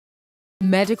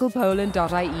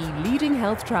MedicalPoland.ie, leading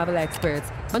health travel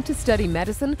experts. Want to study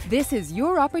medicine? This is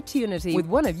your opportunity with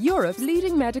one of Europe's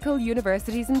leading medical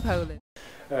universities in Poland.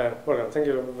 Well, thank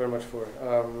you very much for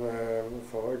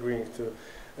agreeing to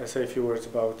say a few words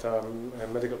about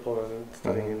Medical Poland and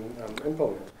studying in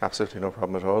Poland. Absolutely no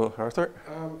problem at all, Arthur.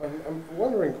 I'm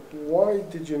wondering, why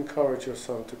did you encourage your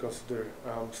son to consider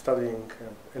studying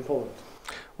in Poland?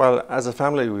 Well, as a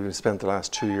family, we've spent the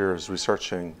last 2 years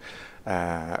researching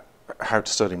how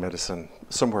to study medicine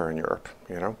somewhere in Europe,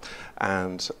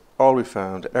 and all we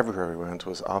found everywhere we went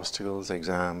was obstacles,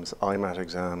 exams, IMAT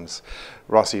exams.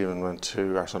 Our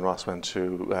son Ross went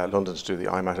to London to do the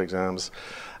IMAT exams,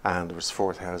 and there was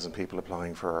 4,000 people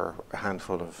applying for a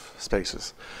handful of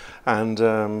spaces. And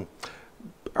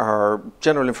our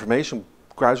general information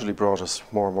gradually brought us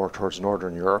more and more towards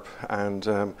Northern Europe,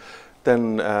 and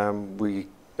then we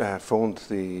phoned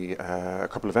a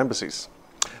couple of embassies.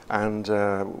 And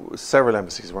several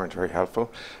embassies weren't very helpful,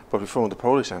 but we phoned the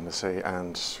Polish embassy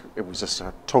and it was just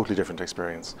a totally different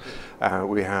experience.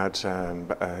 We had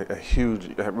a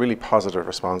huge, really positive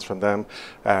response from them.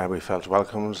 We felt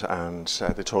welcomed, and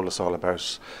they told us all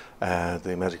about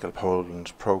the Medical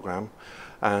Poland program.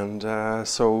 And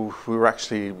so we were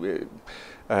actually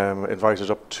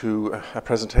invited up to a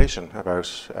presentation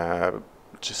about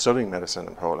studying medicine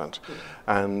in Poland,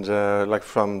 and like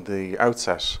from the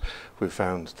outset we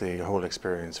found the whole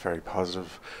experience very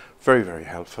positive, very, very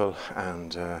helpful,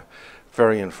 and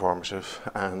very informative,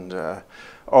 and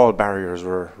all barriers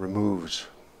were removed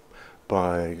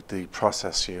by the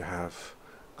process you have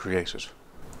created.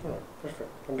 All right, perfect.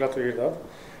 I'm glad to hear that.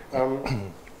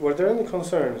 Were there any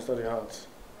concerns that you had?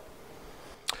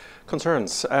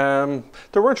 Concerns?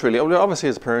 There weren't really. Obviously,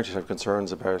 as a parent, you have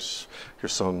concerns about your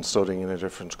son studying in a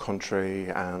different country,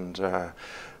 and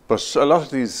but a lot of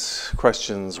these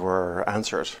questions were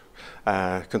answered.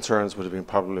 Concerns would have been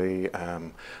probably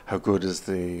how good is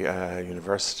the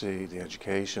university, the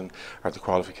education, are the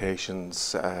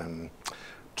qualifications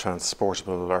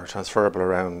transportable or transferable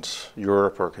around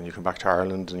Europe, or can you come back to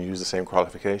Ireland and use the same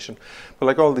qualification? But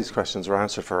like, all these questions were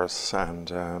answered for us, and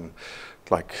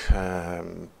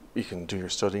you can do your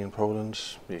study in Poland,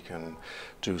 you can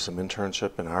do some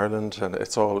internship in Ireland, and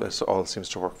it all seems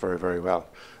to work very, very well.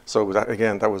 So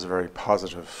that was a very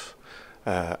positive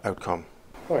outcome.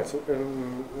 All right, so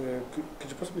could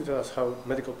you possibly tell us how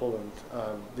Medical Poland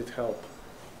did help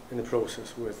in the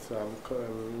process with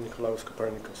Nicolaus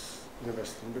Copernicus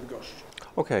University in Bydgoszcz?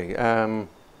 Okay.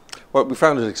 Well, we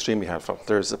found it extremely helpful.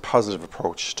 There's a positive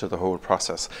approach to the whole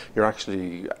process. You're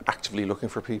actually actively looking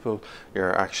for people.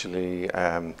 You're actually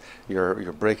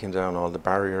you're breaking down all the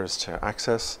barriers to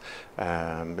access.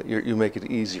 You make it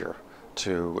easier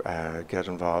to get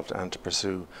involved and to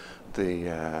pursue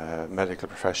the medical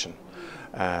profession.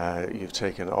 You've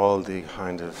taken all the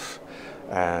kind of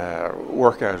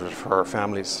work out of it for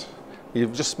families.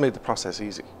 You've just made the process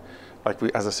easy. Like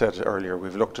as I said earlier,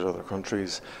 we've looked at other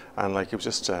countries, and like, it was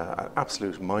just an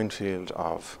absolute minefield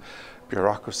of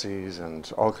bureaucracies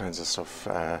and all kinds of stuff,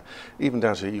 even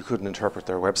down to you couldn't interpret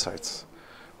their websites.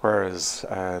 Whereas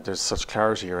there's such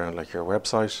clarity around like your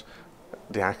website,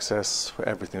 the access,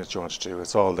 everything that you want to do,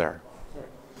 it's all there.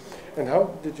 And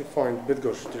how did you find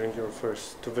Bydgoszcz during your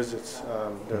first 2 visits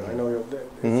there? I know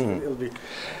it'll be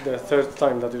the 3rd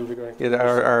time that you'll be going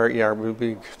to. We'll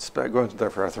be going there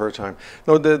for our 3rd time.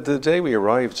 No, the day we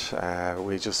arrived,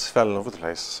 we just fell in love with the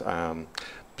place.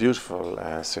 Beautiful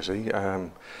city.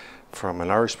 From an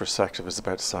Irish perspective, it's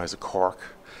about the size of Cork,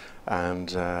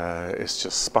 and it's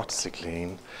just spotlessly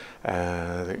clean.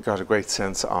 Got a great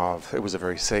sense of, it was a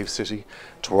very safe city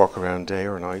to walk around day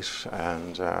or night,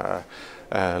 and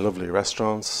lovely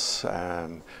restaurants.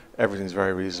 Everything's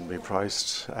very reasonably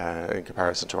priced in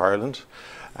comparison to Ireland,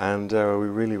 and we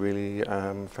really, really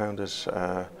found it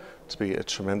to be a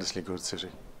tremendously good city.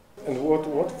 And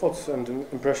what thoughts and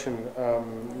impression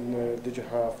did you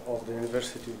have of the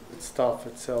university, its staff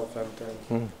itself,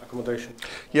 and accommodation?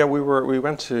 Yeah, we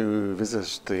went to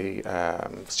visit the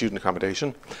student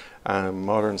accommodation,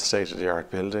 modern state-of-the-art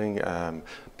building,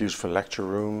 beautiful lecture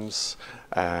rooms.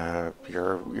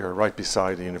 You're right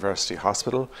beside the university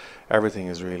hospital. Everything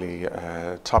is really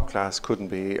top class.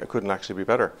 Couldn't actually be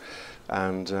better,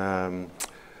 and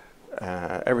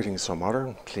everything is so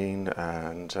modern, clean,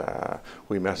 and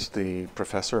we met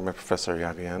Professor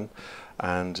Javian,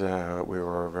 and we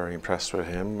were very impressed with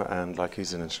him, and like,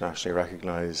 he's an internationally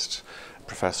recognized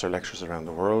professor, lectures around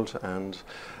the world, and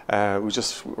we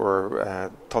just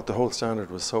thought the whole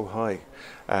standard was so high.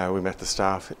 We met the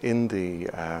staff in the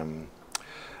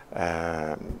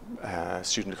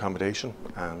student accommodation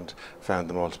and found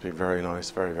them all to be very nice,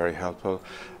 very, very helpful.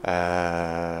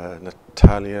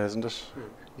 Amelia, isn't it?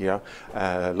 Yeah,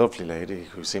 lovely lady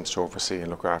who seems to oversee and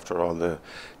look after all the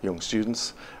young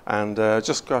students, and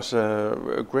just got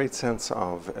a great sense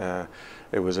of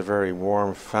it was a very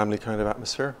warm family kind of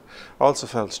atmosphere. Also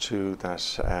felt too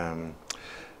that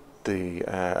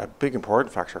a big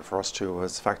important factor for us too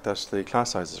was the fact that the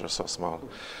class sizes are so small.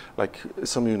 Like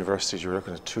some universities you're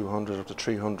looking at 200 up to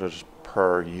 300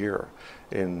 per year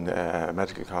in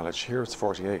medical college. Here it's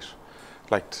 48.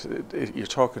 Like you're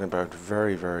talking about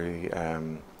very, very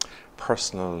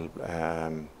personal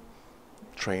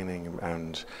training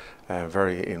and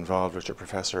very involved with your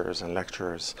professors and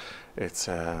lecturers. It's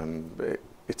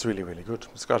really, really good.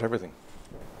 It's got everything.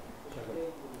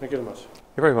 Thank you very much.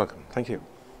 You're very welcome. Thank you.